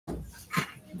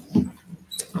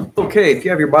Okay, if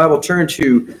you have your Bible, turn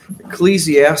to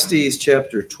Ecclesiastes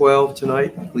chapter 12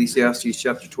 tonight. Ecclesiastes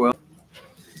chapter 12.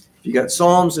 You got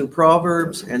Psalms and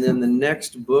Proverbs, and then the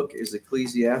next book is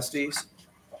Ecclesiastes.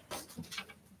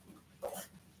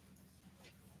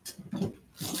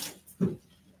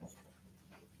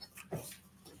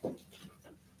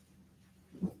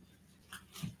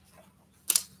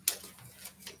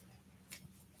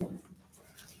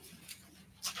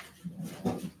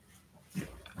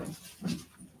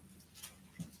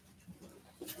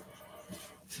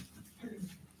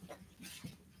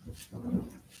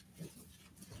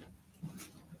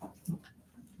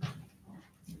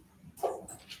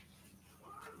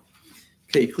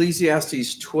 Okay,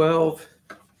 Ecclesiastes 12,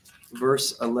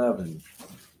 verse 11.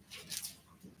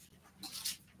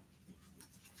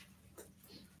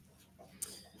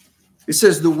 It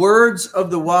says, "The words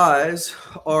of the wise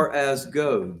are as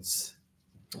goads,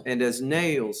 and as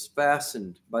nails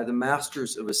fastened by the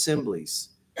masters of assemblies,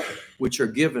 which are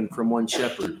given from one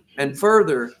shepherd. And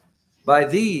further, by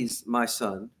these, my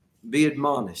son, be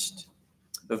admonished.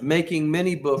 Of making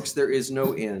many books there is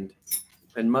no end,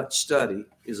 and much study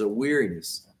is a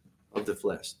weariness of the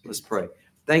flesh." Let's pray.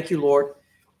 Thank you, Lord.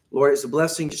 Lord, it's a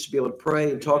blessing just to be able to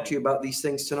pray and talk to you about these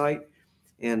things tonight.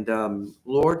 And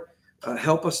Lord,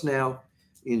 help us now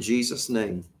in Jesus'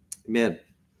 name. Amen.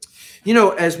 You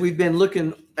know, as we've been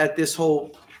looking at this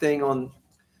whole thing on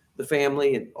the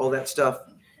family and all that stuff,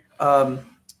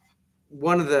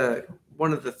 one of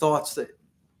the thoughts that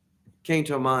came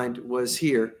to mind was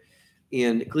here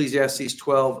in Ecclesiastes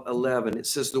 12:11. It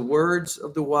says, "The words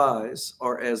of the wise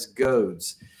are as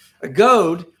goads." A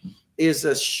goad is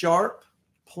a sharp,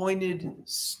 pointed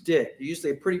stick,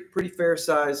 usually a pretty fair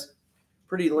size,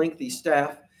 pretty lengthy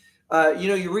staff. You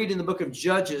know, you read in the book of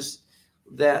Judges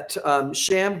that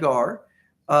Shamgar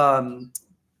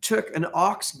took an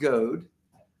ox goad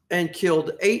and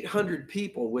killed 800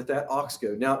 people with that ox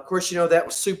goad. Now, of course, you know, that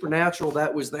was supernatural.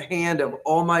 That was the hand of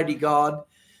Almighty God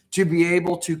to be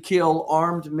able to kill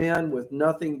armed men with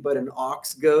nothing but an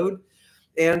ox goad.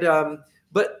 And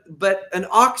but an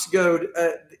ox goad,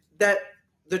 that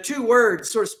the two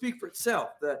words sort of speak for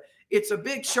itself. It's a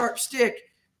big sharp stick,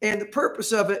 and the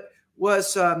purpose of it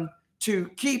was to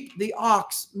keep the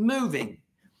ox moving.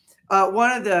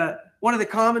 One of the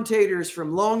commentators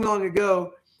from long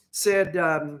ago said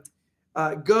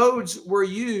goads were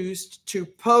used to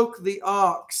poke the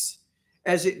ox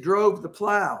as it drove the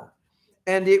plow,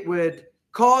 and it would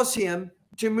cause him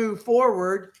to move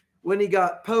forward when he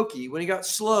got pokey, when he got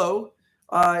slow.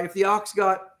 If the ox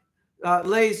got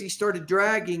lazy, started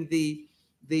dragging, the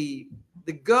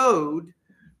goad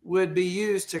would be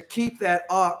used to keep that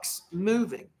ox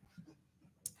moving.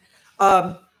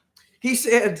 He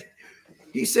said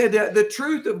that the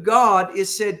truth of God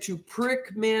is said to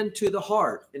prick men to the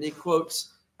heart. And he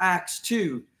quotes Acts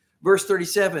 2, verse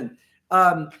 37.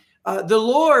 The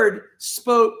Lord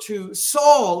spoke to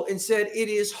Saul and said, "It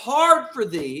is hard for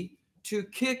thee to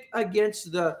kick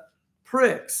against the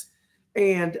pricks."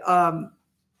 And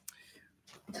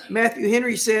Matthew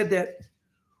Henry said that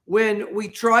when we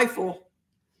trifle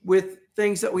with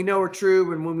things that we know are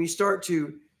true, and when we start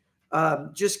to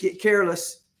just get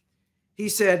careless, he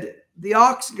said, the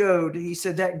ox goad, he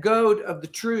said, that goad of the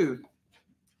truth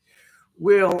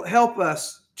will help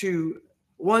us to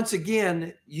once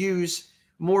again use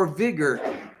more vigor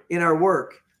in our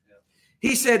work.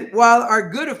 He said, while our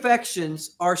good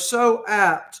affections are so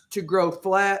apt to grow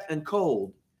flat and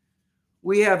cold,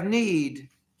 we have need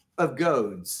of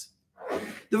goads.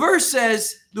 The verse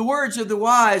says, the words of the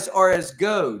wise are as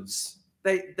goads.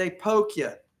 They poke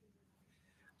you.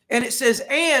 And it says,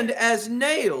 and as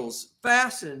nails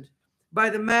fastened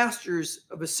by the masters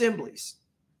of assemblies.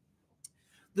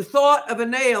 The thought of a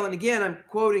nail, and again, I'm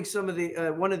quoting some of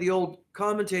the one of the old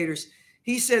commentators.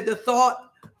 He said the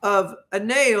thought of a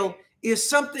nail is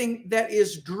something that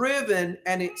is driven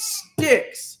and it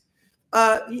sticks.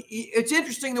 It's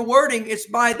interesting, the wording, it's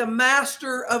by the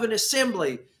master of an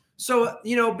assembly. So,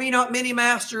 you know, be not many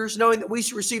masters, knowing that we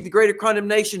should receive the greater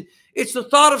condemnation. It's the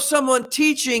thought of someone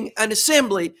teaching an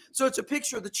assembly. So it's a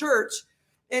picture of the church.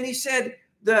 And he said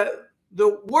the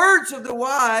words of the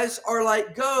wise are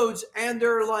like goads, and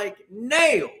they're like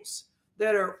nails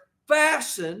that are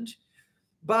fastened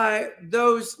by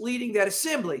those leading that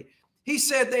assembly. He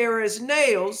said they are as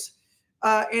nails,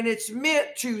 and it's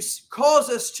meant to cause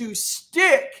us to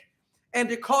stick and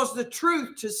to cause the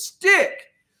truth to stick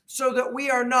so that we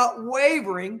are not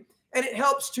wavering, and it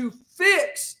helps to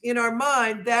fix in our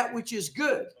mind that which is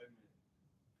good.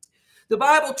 The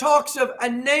Bible talks of a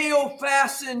nail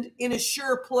fastened in a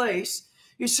sure place.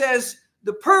 He says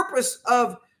the purpose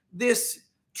of this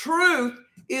Truth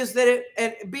is that it,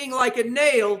 and being like a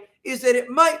nail, is that it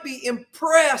might be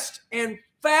impressed and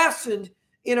fastened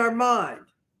in our mind.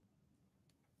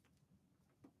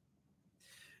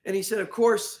 And he said, of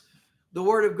course, the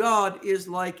word of God is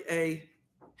like a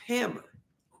hammer.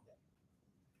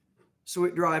 So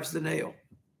it drives the nail.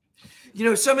 You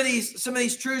know, some of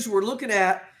these truths we're looking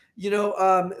at,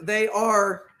 they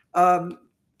are,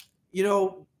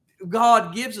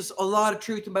 God gives us a lot of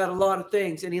truth about a lot of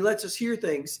things, and he lets us hear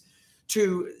things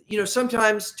to,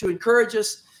 sometimes to encourage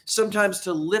us, sometimes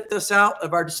to lift us out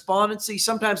of our despondency,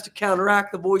 sometimes to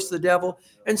counteract the voice of the devil,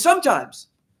 and sometimes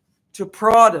to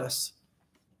prod us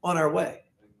on our way.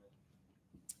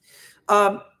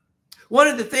 One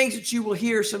of the things that you will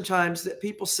hear sometimes that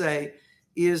people say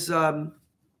is, and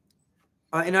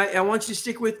I want you to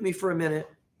stick with me for a minute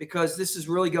because this is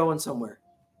really going somewhere.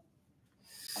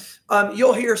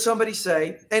 You'll hear somebody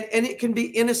say, and it can be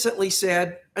innocently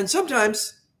said, and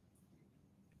sometimes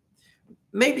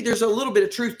maybe there's a little bit of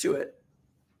truth to it,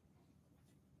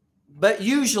 but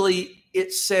usually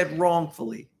it's said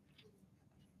wrongfully.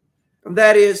 And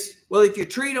that is, well, if you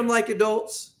treat them like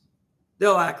adults,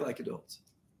 they'll act like adults.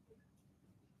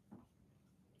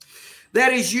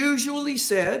 That is usually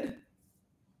said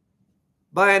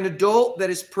by an adult that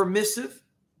is permissive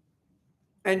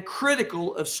and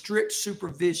critical of strict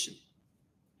supervision.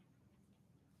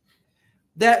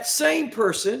 That same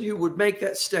person who would make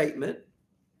that statement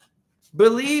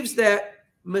believes that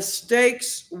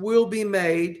mistakes will be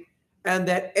made and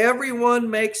that everyone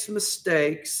makes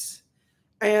mistakes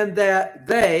and that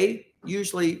they,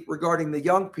 usually regarding the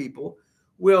young people,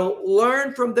 will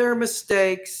learn from their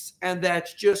mistakes and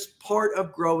that's just part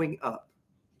of growing up.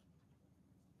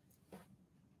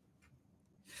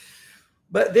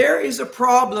 But there is a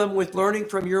problem with learning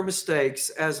from your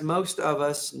mistakes, as most of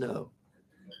us know.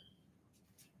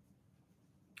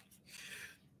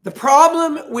 The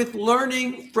problem with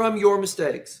learning from your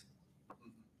mistakes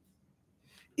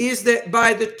is that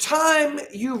by the time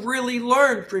you really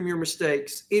learn from your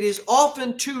mistakes, it is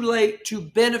often too late to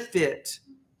benefit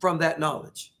from that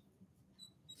knowledge.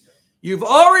 You've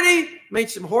already made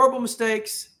some horrible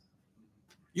mistakes.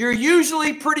 You're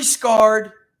usually pretty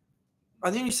scarred.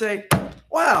 And then you say,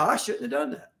 wow, I shouldn't have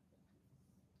done that.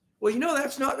 Well,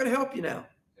 that's not going to help you now.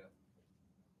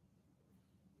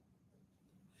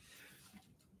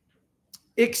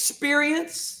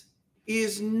 Experience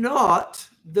is not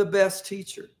the best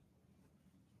teacher.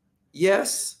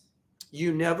 Yes,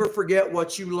 you never forget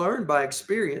what you learned by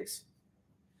experience,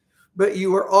 but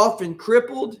you are often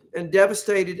crippled and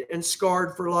devastated and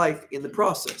scarred for life in the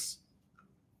process.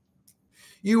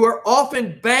 You are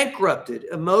often bankrupted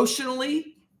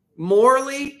emotionally,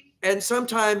 morally, and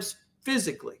sometimes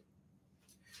physically.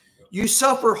 You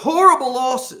suffer horrible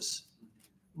losses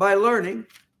by learning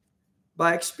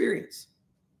by experience.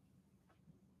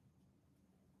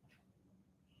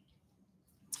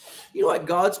 You know what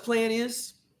God's plan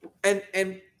is?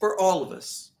 And for all of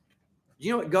us. Do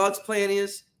you know what God's plan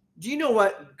is? Do you know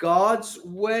what God's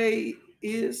way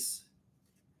is?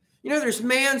 There's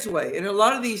man's way. And a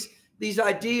lot of these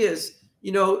ideas,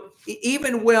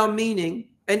 even well-meaning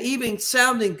and even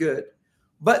sounding good,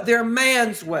 but they're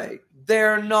man's way.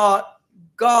 They're not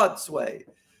God's way.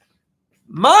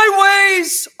 My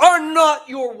ways are not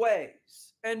your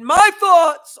ways, and my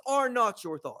thoughts are not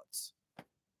your thoughts.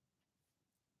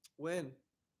 When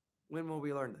will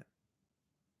we learn that?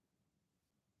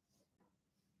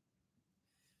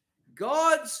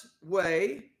 God's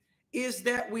way is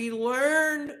that we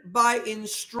learn by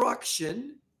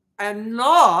instruction and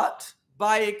not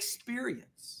by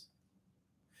experience.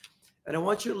 And I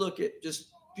want you to look at just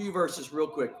a few verses real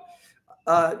quick.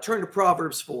 Turn to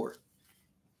Proverbs 4.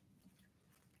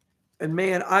 And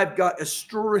man, I've got a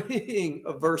string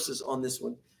of verses on this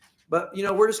one. But,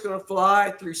 we're just going to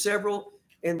fly through several,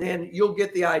 and then you'll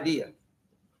get the idea.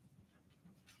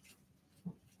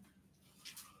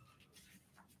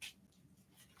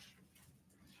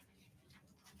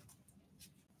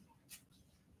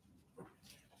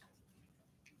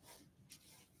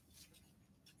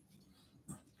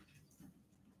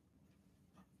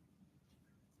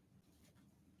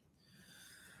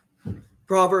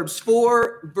 Proverbs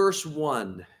 4, verse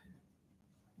 1.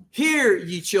 Hear,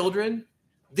 ye children,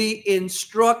 the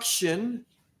instruction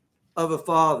of a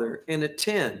father, and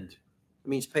attend. It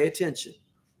means pay attention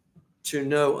to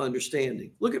know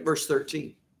understanding. Look at verse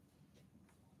 13.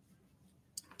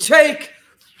 Take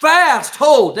fast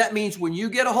hold. That means when you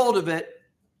get a hold of it,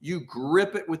 you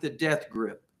grip it with a death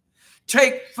grip.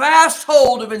 Take fast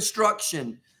hold of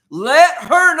instruction. Let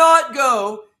her not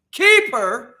go. Keep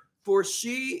her, for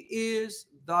she is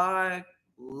thy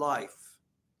life.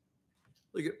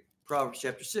 Look at Proverbs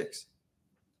chapter 6.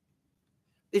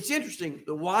 It's interesting.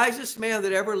 The wisest man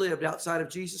that ever lived outside of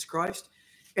Jesus Christ,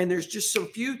 and there's just some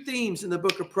few themes in the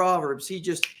book of Proverbs. It's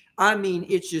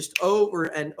just over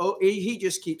and over. He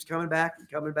just keeps coming back and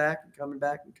coming back and coming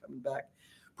back and coming back.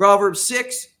 Proverbs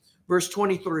 6, verse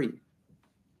 23.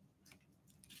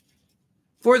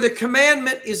 For the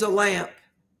commandment is a lamp,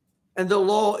 and the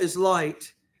law is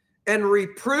light, and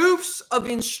reproofs of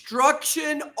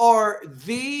instruction are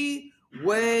the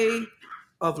way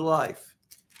of life.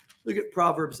 Look at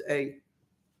Proverbs 8.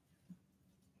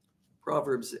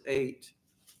 Proverbs 8,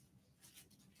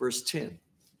 verse 10.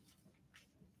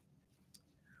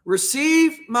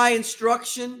 Receive my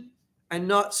instruction and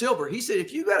not silver. He said,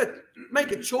 if you got to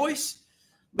make a choice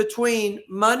between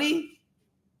money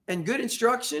and good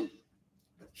instruction,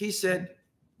 he said,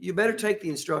 you better take the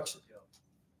instruction.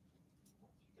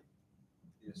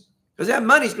 Because that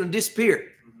money's going to disappear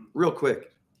real quick.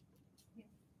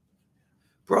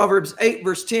 Proverbs 8,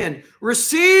 verse 10.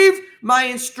 Receive my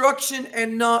instruction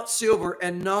and not silver,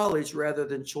 and knowledge rather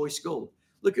than choice gold.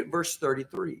 Look at verse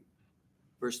 33.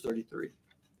 Verse 33.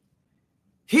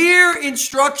 Hear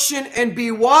instruction and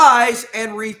be wise,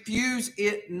 and refuse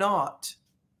it not.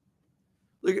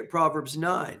 Look at Proverbs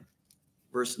 9,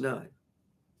 verse 9.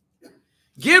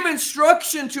 Give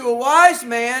instruction to a wise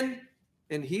man,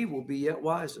 and he will be yet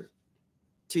wiser.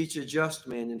 Teach a just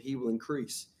man, and he will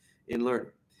increase in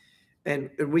learning.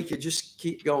 And we could just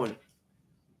keep going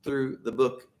through the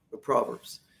book of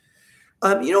Proverbs.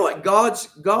 You know what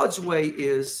God's way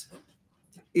is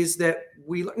that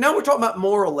now we're talking about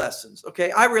moral lessons.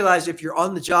 Okay, I realize if you're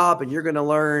on the job and you're going to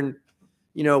learn,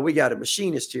 we got a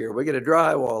machinist here, we got a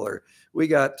drywaller, we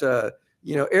got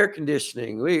air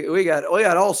conditioning, we got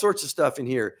all sorts of stuff in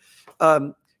here.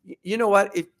 You know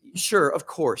what? Sure, of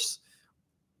course,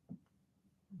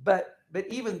 but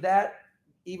even that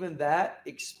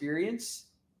experience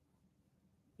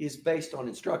is based on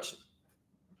instruction.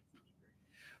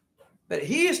 But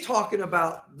he is talking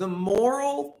about the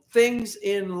moral things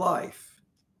in life.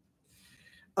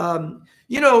 I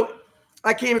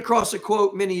came across a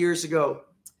quote many years ago,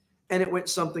 and it went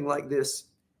something like this.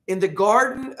 In the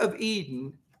Garden of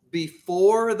Eden,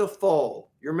 before the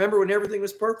fall, you remember when everything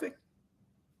was perfect?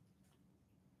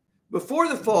 Before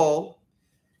the fall,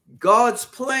 God's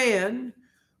plan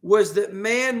was that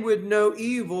man would know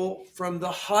evil from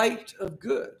the height of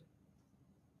good.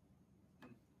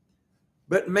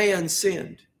 But man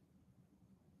sinned.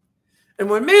 And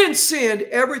when man sinned,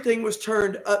 everything was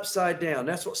turned upside down.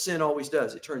 That's what sin always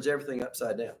does. It turns everything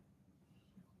upside down.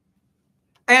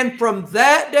 And from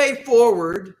that day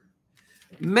forward,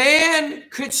 man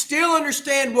could still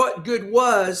understand what good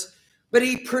was, but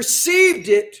he perceived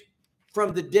it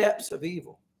from the depths of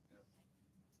evil.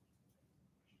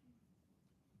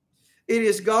 It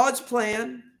is God's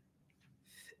plan.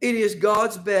 It is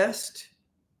God's best.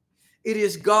 It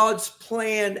is God's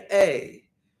plan A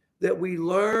that we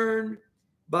learn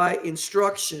by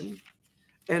instruction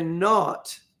and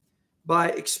not by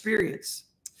experience.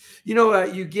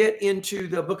 You get into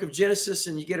the book of Genesis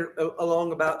and you get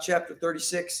along about chapter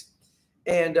 36.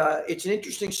 And it's an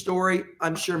interesting story.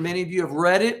 I'm sure many of you have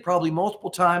read it probably multiple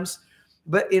times.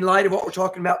 But in light of what we're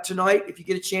talking about tonight, if you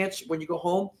get a chance when you go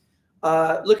home,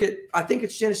 look at, I think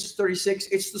it's Genesis 36.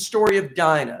 It's the story of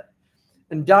Dinah.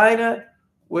 And Dinah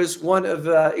was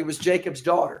it was Jacob's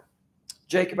daughter.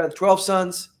 Jacob had 12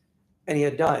 sons, and he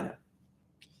had Dinah.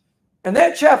 And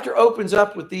that chapter opens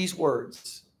up with these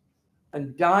words.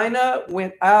 And Dinah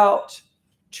went out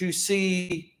to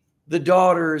see the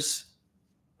daughters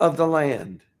of the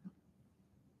land.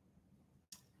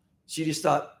 She just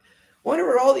thought, wonder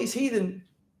what all these heathen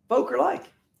folk are like.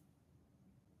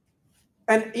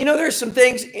 And, there's some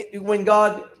things when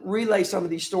God relays some of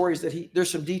these stories that there's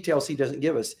some details he doesn't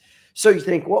give us. So you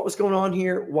think, what was going on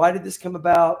here? Why did this come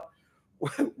about?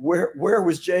 Where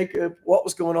was Jacob? What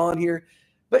was going on here?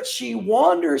 But she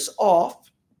wanders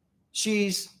off.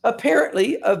 She's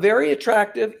apparently a very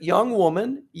attractive young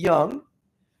woman,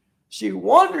 She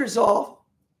wanders off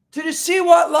to see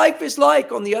what life is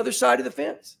like on the other side of the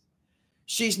fence.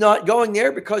 She's not going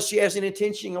there because she has an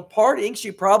intention of partying.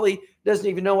 She probably doesn't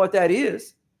even know what that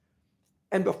is.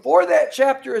 And before that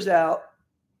chapter is out,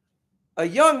 a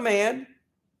young man,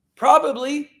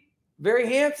 probably very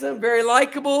handsome, very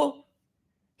likable,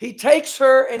 he takes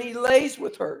her and he lays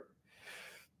with her.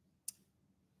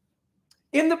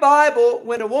 In the Bible,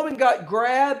 when a woman got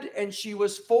grabbed and she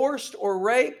was forced or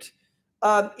raped,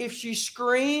 if she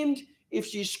screamed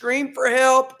for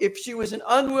help, if she was an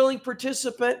unwilling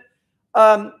participant,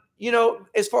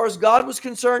 as far as God was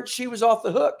concerned, she was off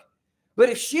the hook. But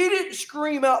if she didn't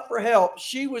scream out for help,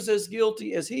 she was as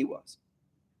guilty as he was.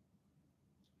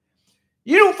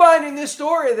 You don't find in this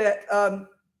story that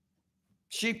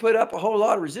she put up a whole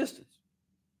lot of resistance.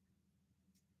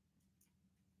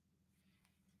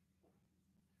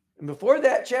 And before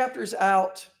that chapter's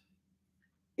out,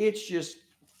 it's just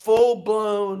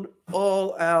full-blown,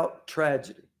 all-out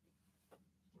tragedy.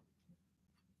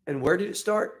 And where did it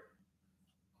start?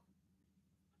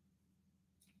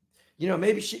 You know,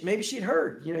 maybe she'd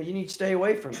heard, you know, you need to stay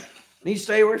away from them. You need to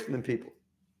stay away from them people.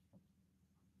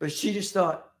 But she just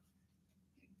thought,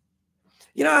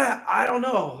 you know, I don't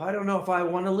know. I don't know if I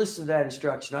want to listen to that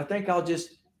instruction. I think I'll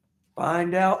just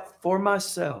find out for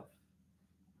myself.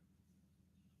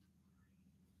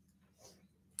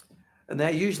 And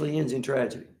that usually ends in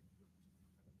tragedy.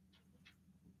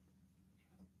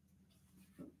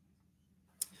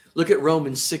 Look at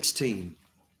Romans 16.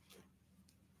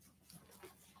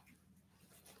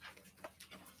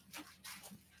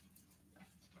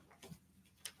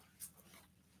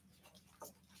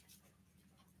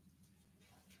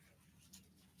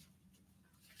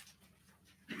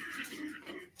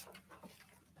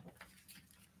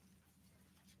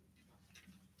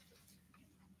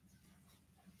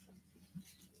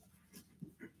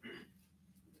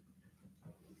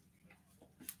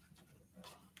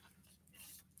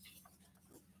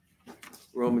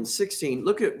 Romans 16.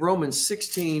 Look at Romans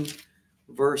 16,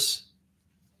 verse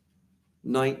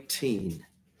 19.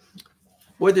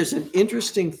 Boy, there's an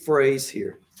interesting phrase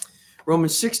here.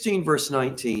 Romans 16, verse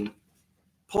 19.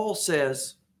 Paul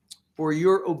says, "For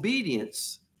your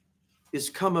obedience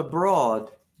is come abroad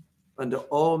unto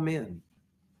all men.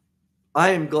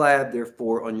 I am glad,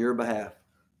 therefore, on your behalf."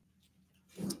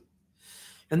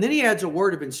 And then he adds a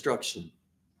word of instruction.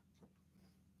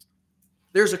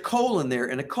 There's a colon there,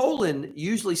 and a colon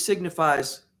usually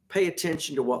signifies pay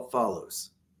attention to what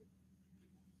follows.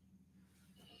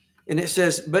 And it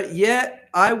says, "But yet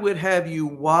I would have you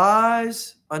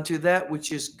wise unto that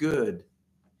which is good,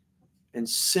 and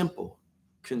simple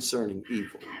concerning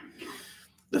evil."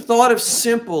 The thought of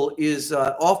simple is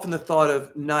often the thought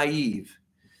of naive,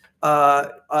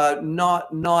 not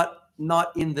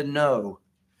in the know.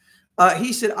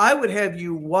 He said, "I would have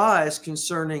you wise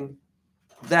concerning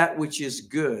that which is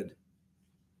good,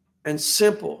 and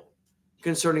simple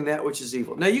concerning that which is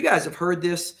evil." Now, you guys have heard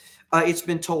this. It's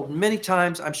been told many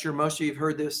times. I'm sure most of you have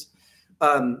heard this.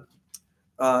 Quite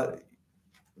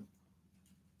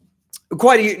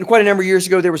a number of years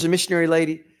ago, there was a missionary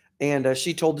lady, and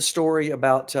she told the story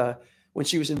about when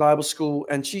she was in Bible school.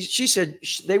 And she said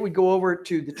they would go over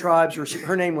to the tribes, or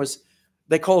her name was,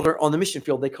 they called her on the mission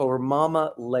field, they called her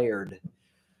Mama Laird.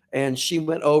 And she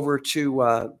went over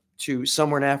to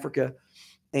somewhere in Africa,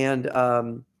 and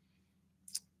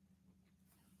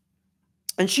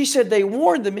she said they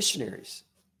warned the missionaries.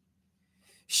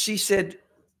 She said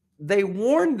they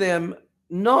warned them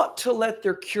not to let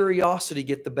their curiosity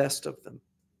get the best of them.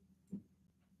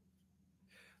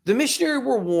 The missionaries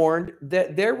were warned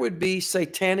that there would be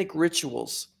satanic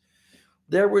rituals.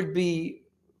 There would be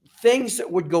things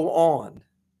that would go on.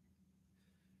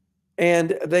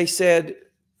 And they said,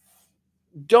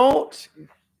 don't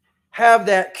have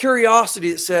that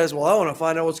curiosity that says, well, I want to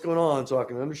find out what's going on so I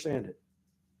can understand it.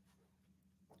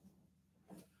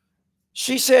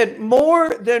 She said more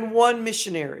than one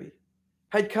missionary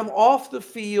had come off the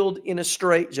field in a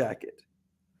straitjacket.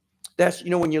 That's,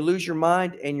 when you lose your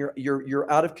mind and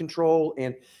you're out of control,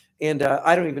 and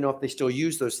I don't even know if they still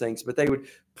use those things, but they would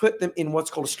put them in what's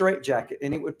called a straitjacket,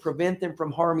 and it would prevent them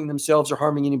from harming themselves or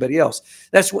harming anybody else.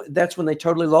 That's when they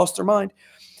totally lost their mind.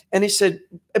 And he said,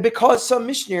 because some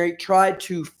missionary tried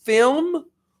to film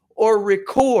or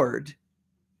record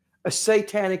a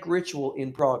satanic ritual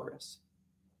in progress.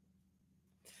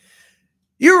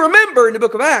 You remember in the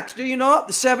book of Acts, do you not?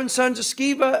 The 7 sons of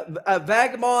Sceva, a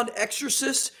vagabond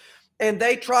exorcist, and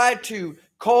they tried to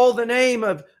call the name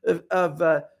of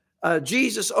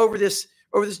Jesus over this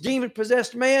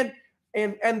demon-possessed man,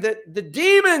 and the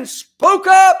demon spoke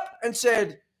up and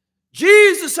said,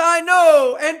 "Jesus I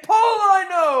know, and Paul I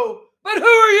know, but who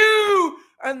are you?"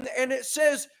 And it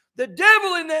says the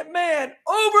devil in that man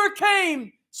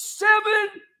overcame 7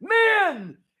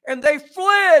 men, and they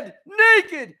fled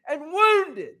naked and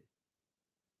wounded.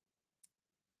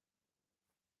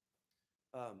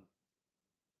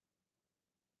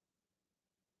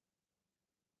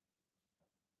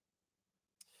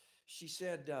 She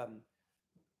said,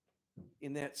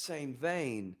 in that same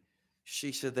vein,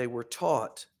 she said they were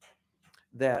taught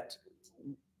that,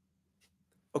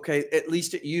 okay, at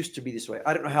least it used to be this way.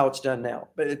 I don't know how it's done now,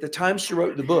 but at the time she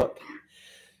wrote the book,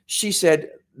 she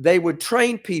said they would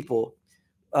train people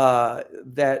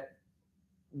that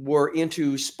were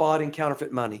into spotting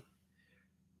counterfeit money.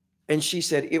 And she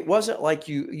said, it wasn't like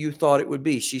you thought it would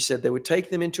be. She said they would take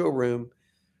them into a room,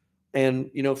 and,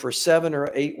 you know, for 7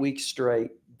 or 8 weeks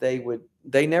straight,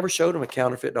 they never showed them a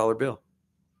counterfeit dollar bill.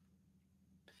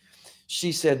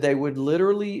 She said they would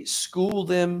literally school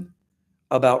them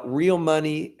about real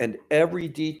money and every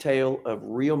detail of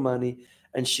real money.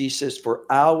 And she says for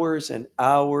hours and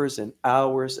hours and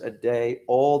hours a day,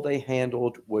 all they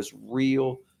handled was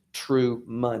real, true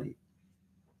money.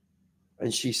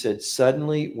 And she said,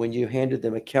 suddenly, when you handed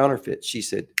them a counterfeit, she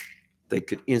said they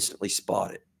could instantly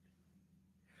spot it.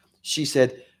 She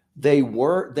said they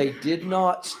did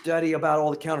not study about all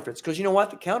the counterfeits, because you know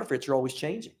what? The counterfeits are always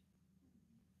changing.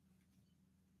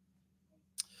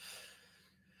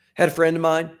 Had a friend of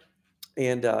mine,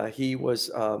 and he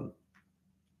was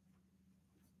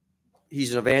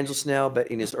he's an evangelist now, but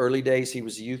in his early days he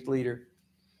was a youth leader,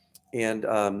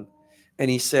 and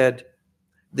he said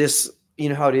this. You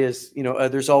know how it is. You know,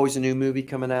 there's always a new movie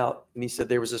coming out, and he said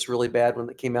there was this really bad one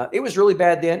that came out. It was really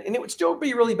bad then, and it would still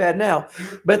be really bad now.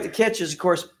 But the catch is, of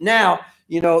course, now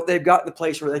you know they've got the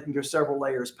place where they can go several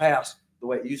layers past the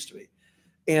way it used to be.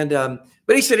 And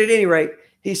but he said at any rate,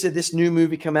 he said this new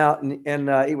movie come out, and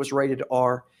it was rated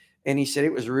R, and he said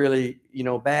it was really, you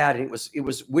know, bad. And it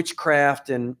was witchcraft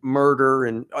and murder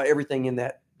and everything in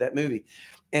that movie.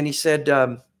 And he said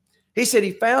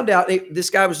he found out this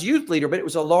guy was a youth leader, but it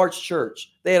was a large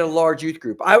church. They had a large youth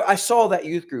group. I saw that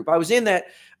youth group. I was in that.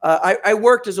 I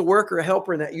worked as a worker, a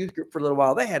helper in that youth group for a little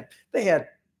while. They had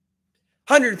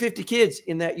 150 kids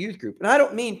in that youth group, and I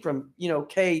don't mean from, you know,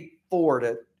 K4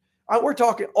 to. We're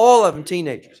talking all of them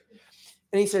teenagers.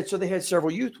 And he said, so they had several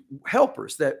youth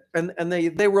helpers and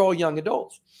they were all young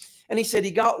adults. And he said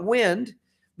he got wind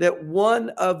that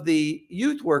one of the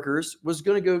youth workers was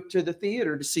going to go to the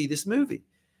theater to see this movie.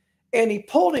 And he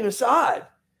pulled him aside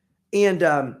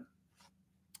and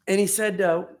he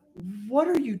said, what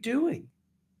are you doing?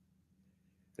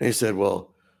 And he said,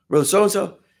 well, brother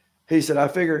so-and-so, he said, I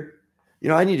figure, you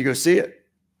know, I need to go see it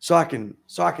so I can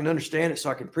understand it, so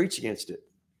I can preach against it.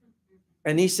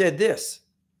 And he said this.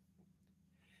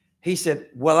 He said,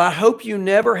 well, I hope you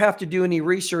never have to do any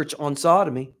research on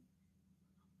sodomy.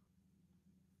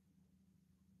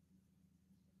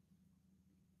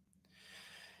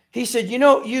 He said, you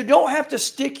know, you don't have to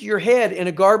stick your head in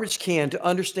a garbage can to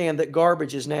understand that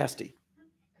garbage is nasty.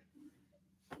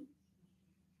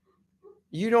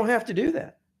 You don't have to do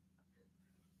that.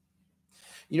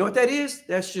 You know what that is?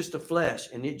 That's just the flesh,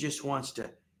 and it just wants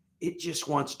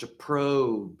to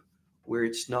probe where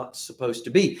it's not supposed to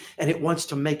be, and it wants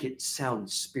to make it sound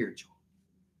spiritual.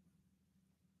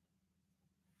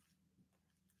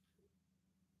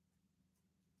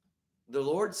 The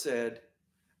Lord said,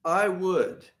 I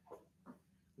would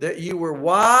that you were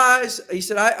wise. He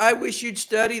said, I wish you'd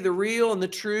study the real and the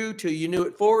true till you knew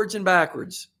it forwards and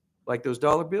backwards, like those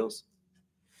dollar bills.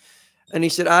 And he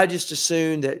said, I just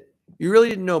assumed that you really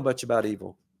didn't know much about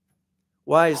evil.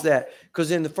 Why is that?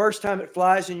 Because in the first time it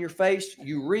flies in your face,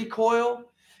 you recoil.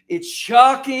 It's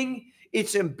shocking.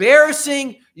 It's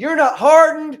embarrassing. You're not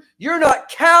hardened. You're not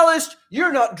calloused.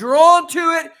 You're not drawn to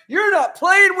it. You're not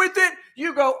playing with it.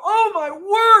 You go, oh my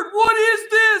word, what is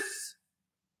this?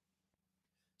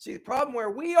 See, the problem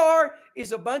where we are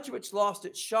is a bunch of it's lost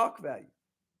its shock value.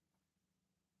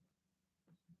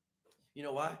 You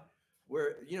know why?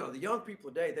 Where, you know, the young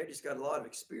people today, they just got a lot of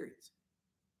experience.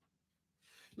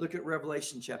 Look at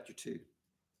Revelation chapter 2.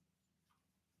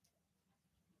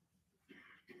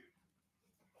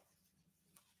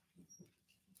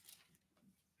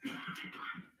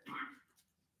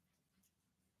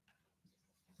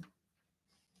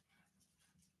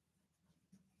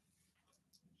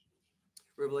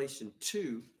 Revelation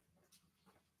 2.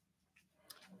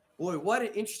 Boy, what an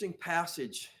interesting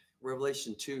passage,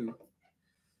 Revelation 2.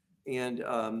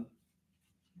 And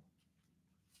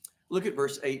look at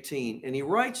verse 18. And he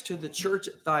writes to the church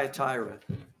at Thyatira.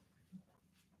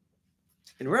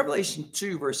 In Revelation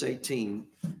 2, verse 18,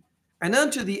 and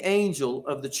unto the angel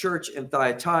of the church in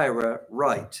Thyatira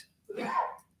write,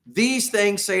 these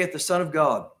things saith the Son of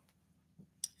God,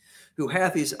 who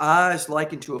hath his eyes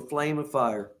like unto a flame of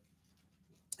fire,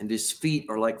 and his feet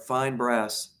are like fine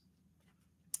brass.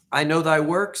 I know thy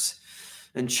works,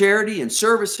 and charity, and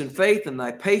service, and faith, and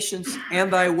thy patience,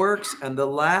 and thy works, and the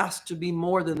last to be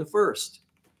more than the first.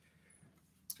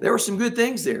 There were some good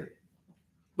things there.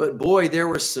 But boy, there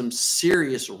was some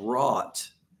serious rot.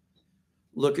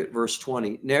 Look at verse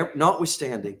 20.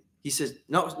 Notwithstanding, he says,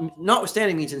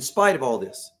 notwithstanding means in spite of all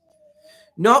this.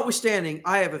 Notwithstanding,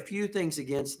 I have a few things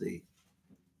against thee.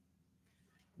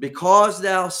 Because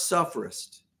thou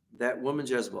sufferest that woman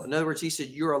Jezebel. In other words, he said,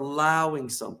 you're allowing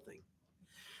something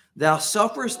Thou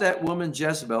sufferest that woman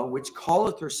Jezebel, which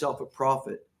calleth herself a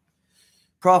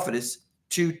prophetess,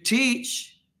 to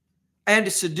teach and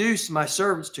to seduce my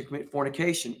servants to commit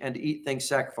fornication and to eat things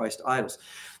sacrificed to idols.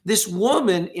 This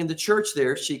woman in the church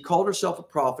there, she called herself a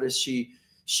prophetess. She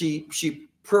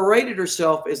paraded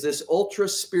herself as this ultra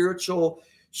spiritual.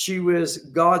 She was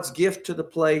God's gift to the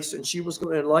place, and she was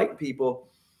going to enlighten people.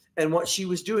 And what she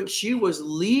was doing, she was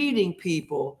leading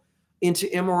people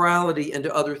into immorality and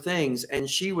to other things, and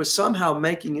she was somehow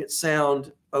making it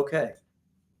sound okay.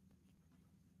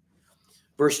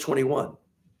 Verse 21.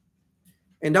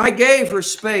 And I gave her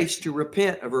space to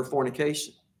repent of her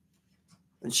fornication,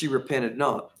 and she repented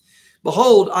not.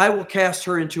 Behold, I will cast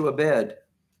her into a bed,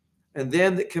 and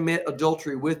them that commit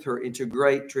adultery with her into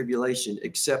great tribulation,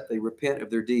 except they repent of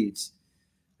their deeds.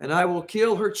 And I will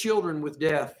kill her children with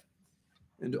death,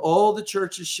 and all the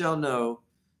churches shall know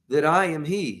that I am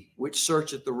he which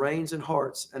searcheth the reins and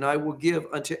hearts, and I will give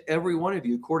unto every one of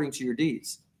you according to your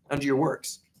deeds, unto your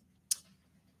works.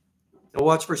 Now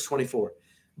watch verse 24.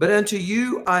 But unto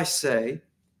you I say,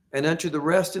 and unto the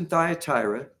rest in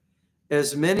Thyatira,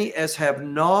 as many as have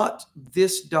not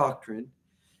this doctrine,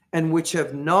 and which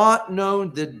have not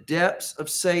known the depths of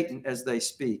Satan as they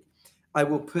speak, I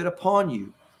will put upon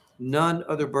you none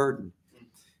other burden.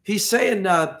 He's saying,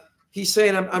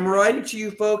 I'm writing to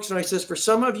you folks, and he says, for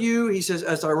some of you, he says,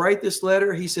 as I write this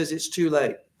letter, he says, it's too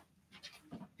late.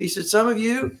 He said, some of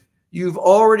you, you've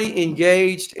already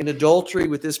engaged in adultery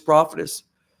with this prophetess,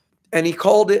 and he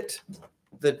called it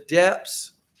the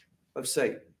depths of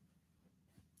Satan.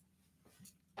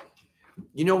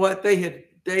 You know what? They had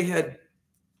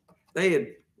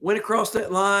went across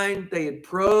that line. They had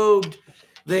probed.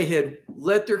 They had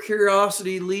let their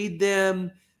curiosity lead them,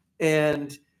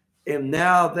 and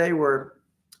now they were,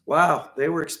 wow, they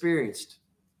were experienced.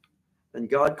 And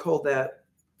God called that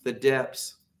the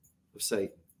depths of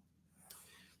Satan.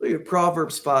 Look at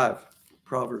Proverbs 5.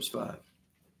 Proverbs 5.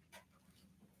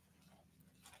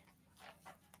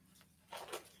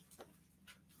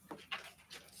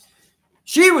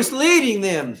 She was leading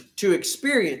them to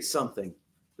experience something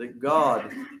that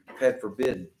God had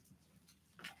forbidden.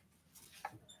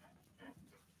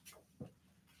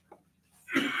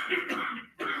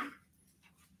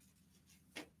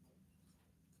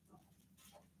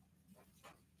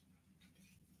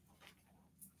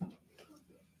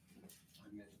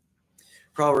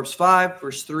 Proverbs 5,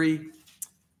 verse 3,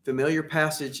 familiar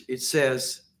passage. It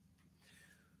says,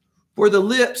 for the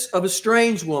lips of a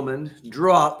strange woman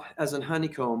drop as an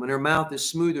honeycomb, and her mouth is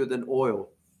smoother than oil.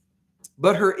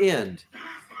 But her end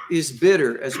is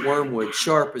bitter as wormwood,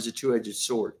 sharp as a two-edged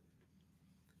sword.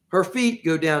 Her feet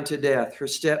go down to death. Her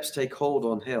steps take hold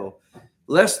on hell.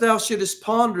 Lest thou shouldest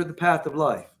ponder the path of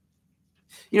life.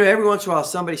 You know, every once in a while,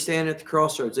 somebody's standing at the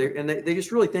crossroads, and they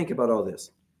just really think about all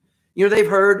this. You know, they've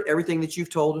heard everything that you've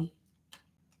told them.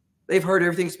 They've heard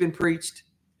everything that's been preached.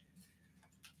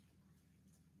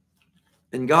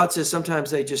 And God says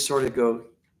sometimes they just sort of go,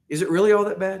 is it really all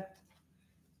that bad?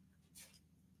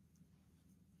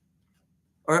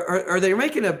 Are they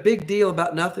making a big deal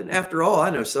about nothing? After all, I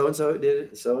know so-and-so that did it,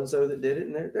 and so-and-so that did it,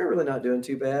 and they're really not doing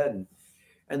too bad.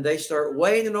 And they start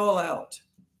weighing it all out.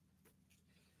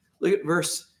 Look at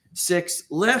verse 6.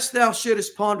 Lest thou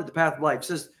shouldest ponder the path of life. It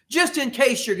says, just in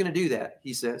case you're going to do that,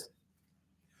 he says.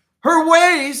 Her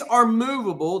ways are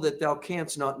movable that thou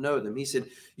canst not know them. He said,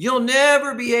 you'll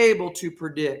never be able to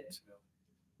predict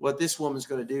what this woman's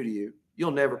going to do to you.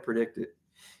 You'll never predict it.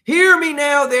 Hear me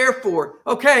now, therefore.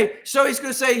 Okay, so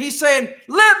he's saying,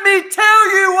 let me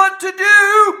tell you what to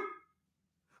do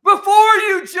before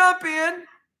you jump in.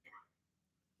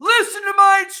 Listen to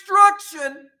my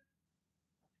instruction.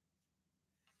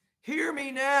 Hear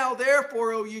me now,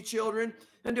 therefore, O ye children,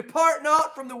 and depart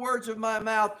not from the words of my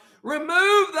mouth.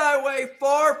 Remove thy way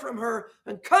far from her,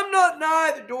 and come not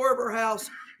nigh the door of her house,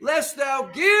 lest thou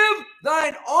give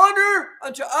thine honor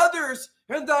unto others,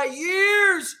 and thy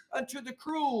years unto the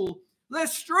cruel.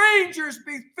 Lest strangers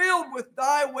be filled with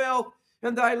thy wealth,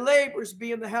 and thy labors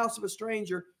be in the house of a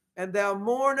stranger, and thou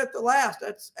mourn at the last.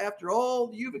 That's after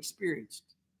all you've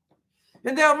experienced.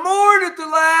 And thou mourn at the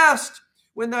last,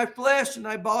 when thy flesh and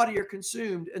thy body are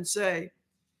consumed, and say,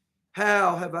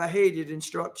 how have I hated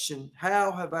instruction?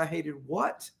 How have I hated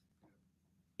what?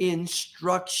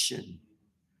 Instruction.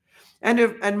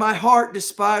 And my heart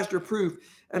despised reproof,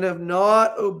 and have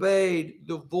not obeyed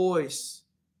the voice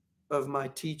of my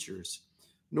teachers,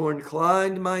 nor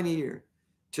inclined mine ear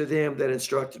to them that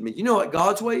instructed me. You know what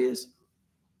God's way is?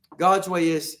 God's way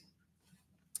is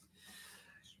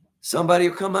somebody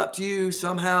will come up to you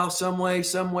somehow, some way,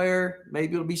 somewhere.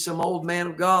 Maybe it'll be some old man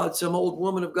of God, some old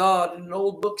woman of God in an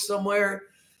old book somewhere.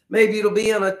 Maybe it'll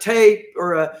be on a tape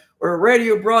or a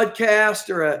radio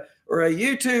broadcast or a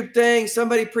YouTube thing,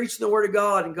 somebody preaching the word of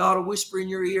God, and God will whisper in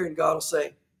your ear and God will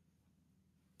say,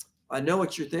 I know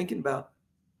what you're thinking about.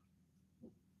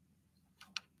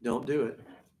 Don't do it.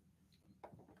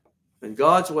 And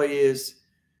God's way is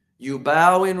you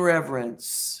bow in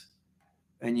reverence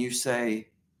and you say,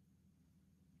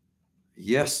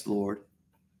 yes, Lord,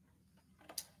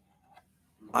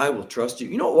 I will trust you.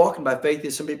 You know what walking by faith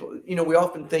is? Some people, we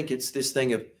often think it's this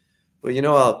thing of,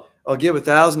 well, I'll give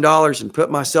 $1,000 and put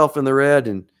myself in the red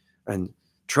and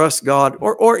trust God,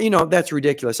 or that's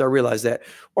ridiculous. I realize that.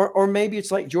 Or maybe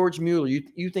it's like George Mueller.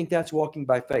 You think that's walking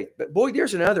by faith. But boy,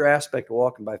 there's another aspect of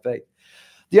walking by faith.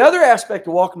 The other aspect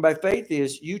of walking by faith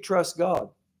is you trust God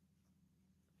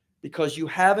because you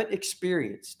haven't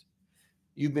experienced.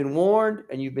 You've been warned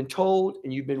and you've been told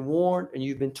and you've been warned and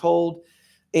you've been told,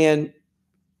 and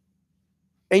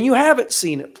you haven't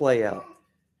seen it play out.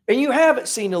 And you haven't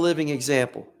seen a living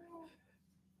example.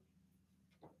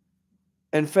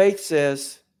 And faith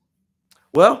says,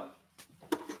 well,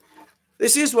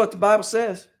 this is what the Bible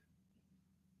says.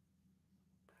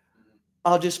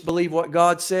 I'll just believe what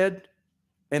God said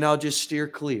and I'll just steer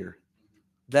clear.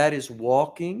 That is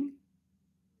walking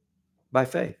by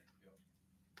faith.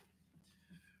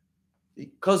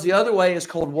 Because the other way is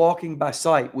called walking by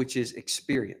sight, which is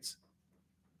experience.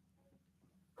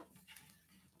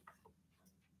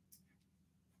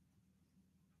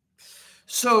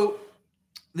 So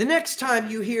the next time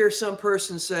you hear some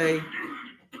person say,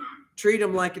 treat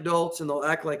them like adults and they'll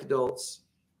act like adults,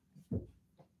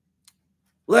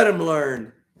 let them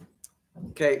learn.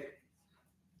 Okay.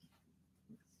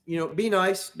 Be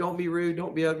nice. Don't be rude.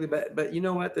 Don't be ugly. But you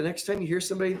know what? The next time you hear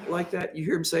somebody like that, you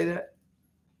hear them say that,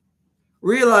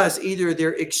 realize either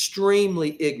they're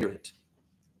extremely ignorant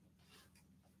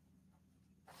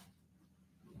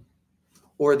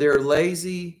or they're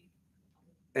lazy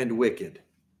and wicked.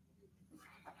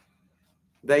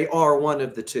 They are one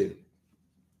of the two.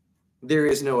 There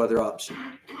is no other option.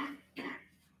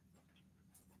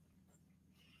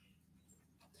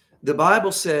 The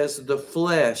Bible says the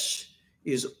flesh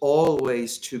is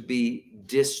always to be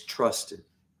distrusted.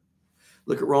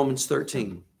 Look at Romans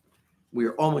 13. We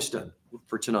are almost done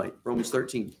for tonight. Romans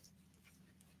 13.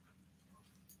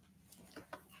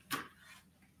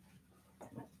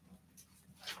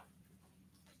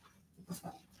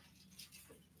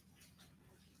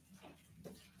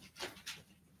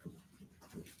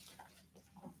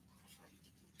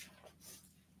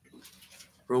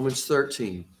 Romans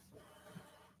 13.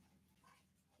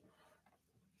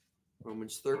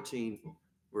 Romans 13,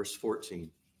 verse 14.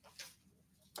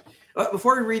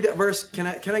 Before we read that verse, can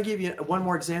I give you one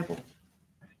more example?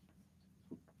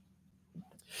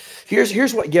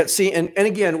 Here's what gets, see, and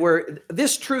again, where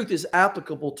this truth is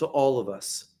applicable to all of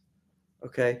us.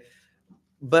 Okay.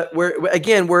 But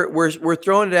we're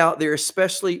throwing it out there,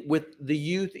 especially with the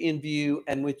youth in view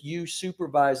and with you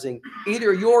supervising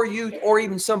either your youth or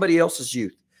even somebody else's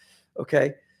youth.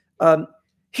 Okay.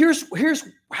 Here's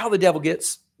how the devil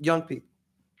gets young people.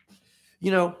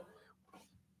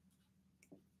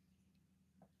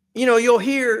 You'll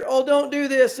hear, oh, don't do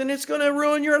this, and it's going to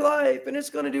ruin your life, and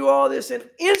it's going to do all this. And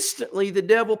instantly the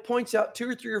devil points out 2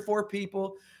 or 3 or 4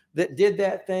 people that did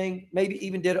that thing, maybe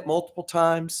even did it multiple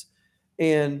times,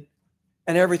 and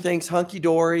everything's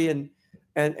hunky-dory and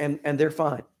they're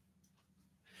fine.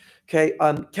 Okay.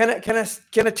 Can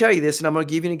I tell you this? And I'm going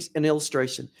to give you an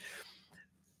illustration.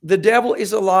 The devil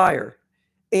is a liar.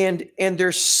 And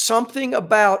there's something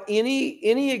about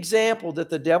any example that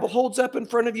the devil holds up in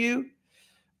front of you.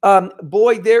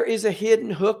 Boy, there is a hidden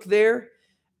hook there,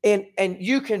 and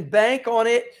you can bank on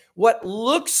it. What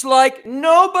looks like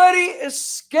nobody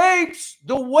escapes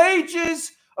the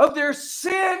wages of their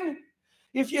sin.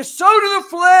 If you sow to the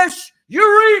flesh, you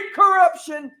reap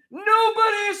corruption.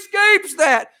 Nobody escapes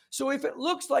that. So if it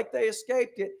looks like they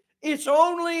escaped it, it's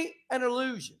only an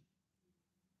illusion.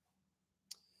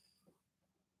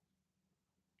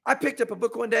 I picked up a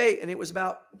book one day, and it was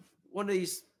about one of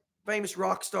these famous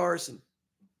rock stars and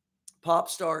pop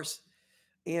stars.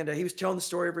 And he was telling the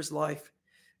story of his life.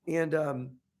 And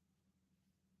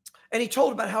he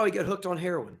told about how he got hooked on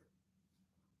heroin.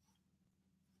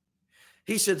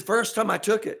 He said, the first time I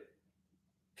took it,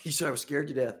 he said, I was scared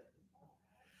to death.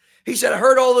 He said, I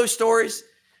heard all those stories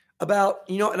about,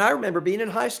 and I remember being in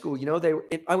high school,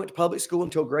 I went to public school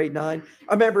until grade 9.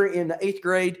 I remember in the 8th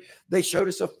grade, they showed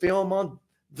us a film on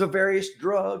the various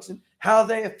drugs and how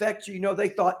they affect you. They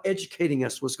thought educating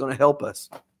us was going to help us.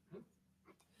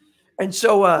 And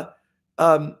so,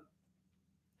 and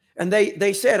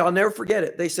they said, I'll never forget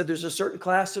it. They said, there's a certain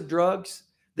class of drugs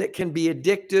that can be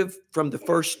addictive from the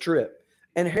first trip.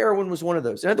 And heroin was one of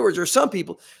those. In other words, there are some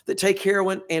people that take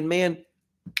heroin and, man,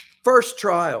 first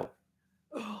trial,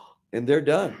 and they're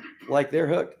done. Like they're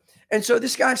hooked. And so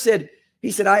this guy said,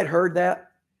 he said, I had heard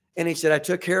that. And he said, I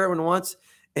took heroin once.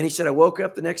 And he said, I woke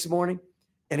up the next morning.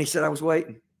 And he said, I was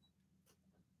waiting.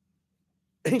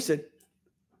 And he said,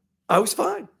 I was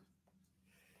fine.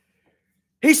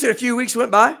 He said, a few weeks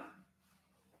went by.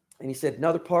 And he said,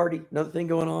 another party, another thing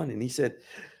going on. And he said,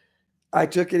 I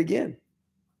took it again.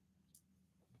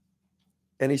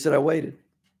 And he said, I waited.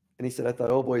 And he said, I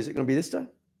thought, oh boy, is it going to be this time?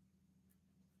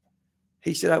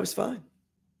 He said, I was fine.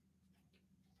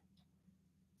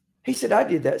 He said, I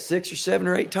did that 6 or 7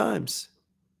 or 8 times.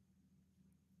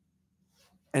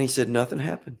 And he said, nothing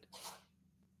happened.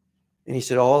 And he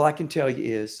said, all I can tell you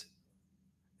is,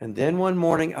 and then one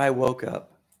morning I woke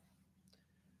up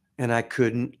and I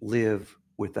couldn't live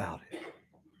without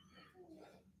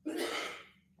it.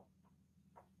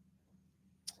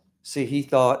 See, he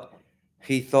thought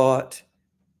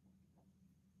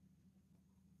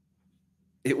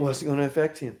it wasn't going to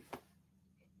affect him.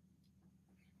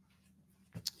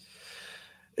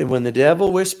 And when the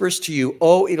devil whispers to you,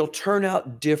 oh, it'll turn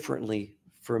out differently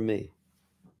for me,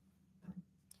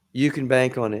 you can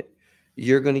bank on it.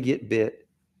 You're going to get bit,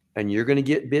 and you're going to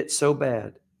get bit so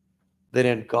bad that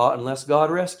unless God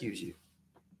rescues you,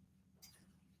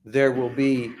 there'll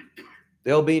be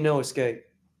no escape.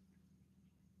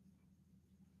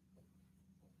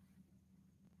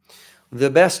 The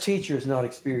best teacher is not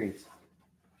experience.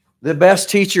 The best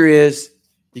teacher is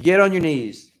you get on your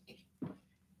knees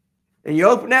and you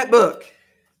open that book.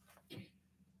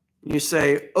 You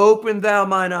say, open thou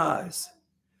mine eyes,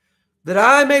 that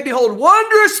I may behold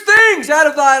wondrous things out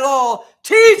of thy law.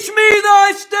 Teach me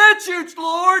thy statutes,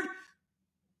 Lord.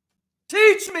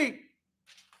 Teach me.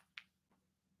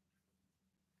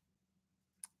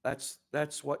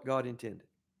 That's what God intended.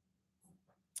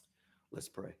 Let's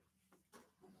pray.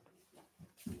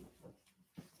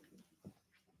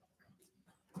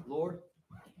 Lord,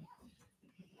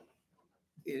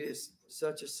 it is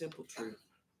such a simple truth.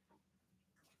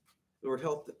 Lord,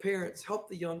 help the parents, help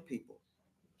the young people.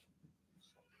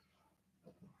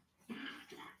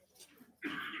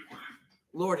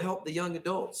 Lord, help the young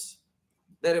adults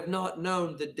that have not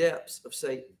known the depths of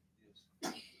Satan.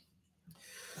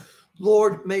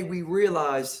 Lord, may we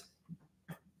realize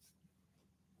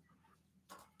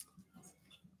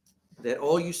that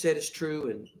all you said is true,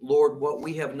 and Lord, what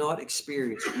we have not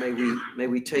experienced, may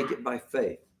we take it by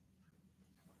faith.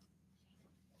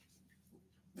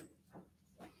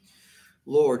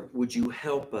 Lord, would you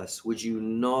help us? Would you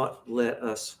not let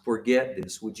us forget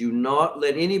this? Would you not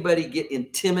let anybody get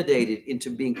intimidated into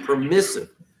being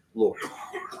permissive, Lord,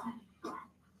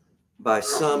 by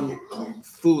some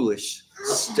foolish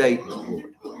statement,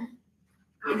 Lord?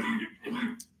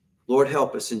 Lord,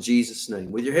 help us in Jesus'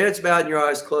 name. With your heads bowed and your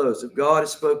eyes closed, if God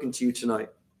has spoken to you tonight,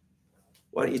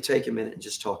 why don't you take a minute and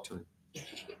just talk to him?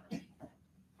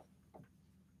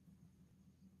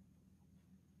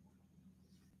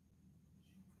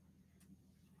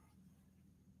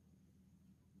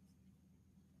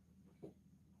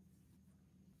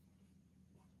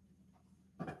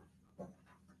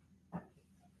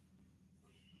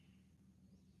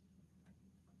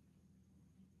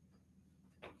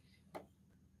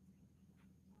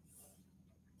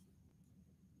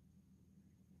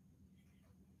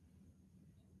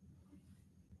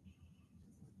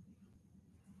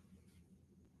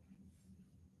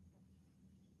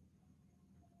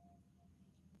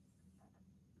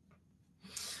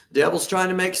 Devil's trying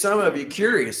to make some of you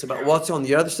curious about what's on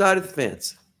the other side of the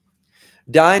fence.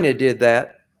 Dinah did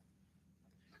that,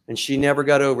 and she never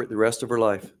got over it the rest of her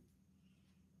life.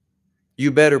 You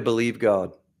better believe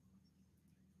God.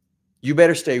 You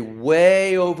better stay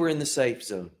way over in the safe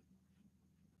zone,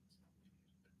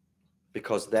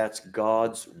 because that's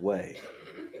God's way.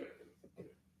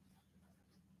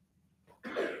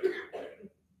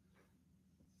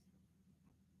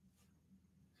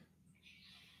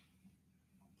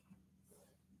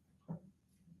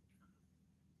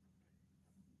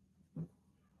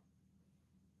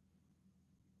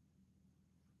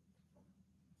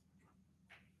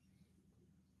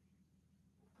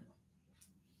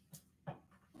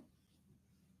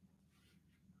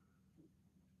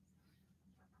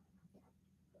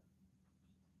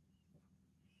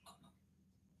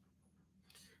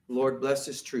 Lord, bless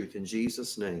this truth in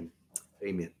Jesus' name.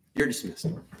 Amen. You're dismissed.